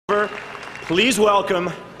Please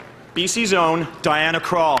welcome BC's own Diana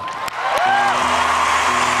Krall.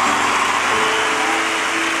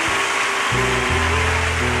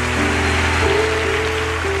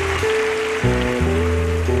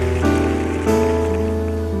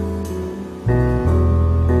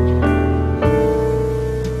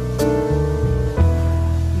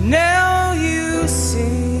 Now you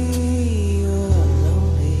see you're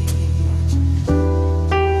lonely.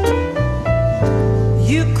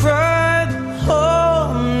 You cried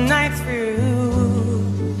all night through.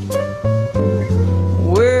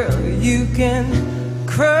 Well, you can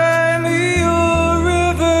cry me a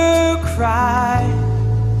river, cry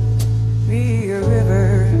me a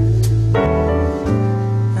river.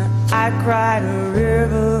 I cried a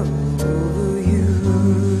river over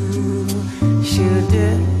you. Should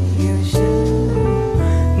you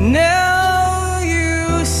should. Now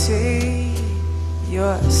you say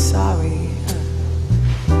you're sorry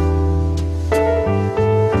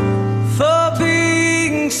for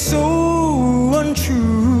being so untrue.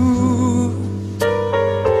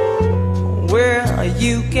 Well,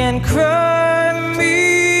 you can cry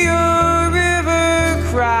me a river,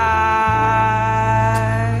 cry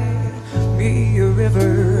me a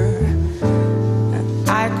river.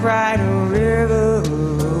 I cried a river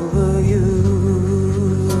over you.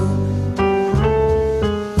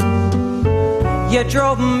 You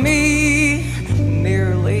drove me,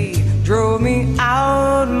 nearly drove me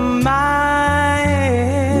out of my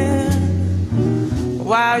head,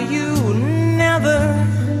 while you never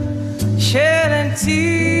shed a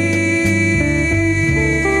tear.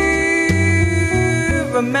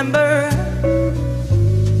 Remember,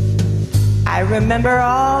 I remember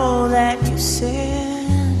all that you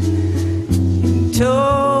said. You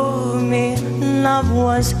told me love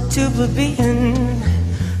was too plebeian.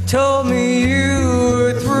 Told me you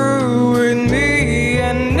were through with me,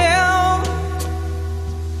 and now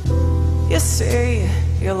you say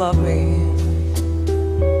you love me.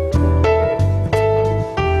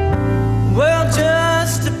 Well,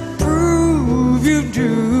 just to prove you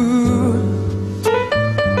do,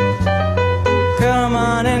 come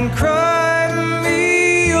on and cry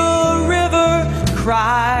me a river,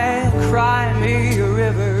 cry, cry me a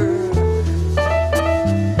river.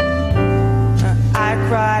 I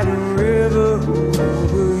cried a river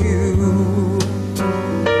over you.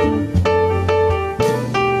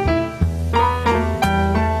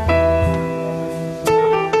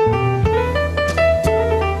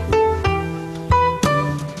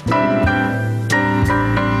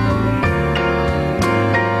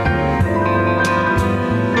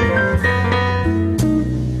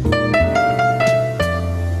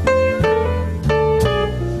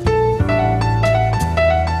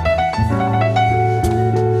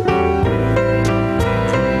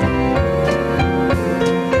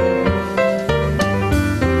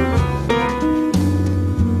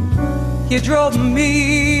 You drove me,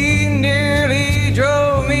 nearly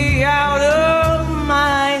drove me out of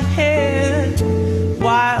my head,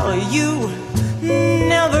 while you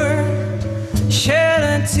never shed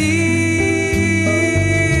a tear.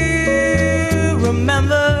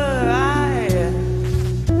 Remember,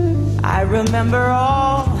 I remember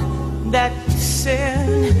all that you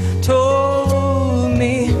said. Told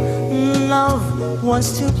me love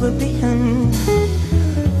was too plebeian.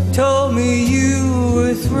 Told me you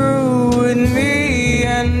were through with me,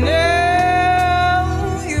 and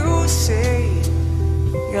now you say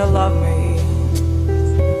you love me.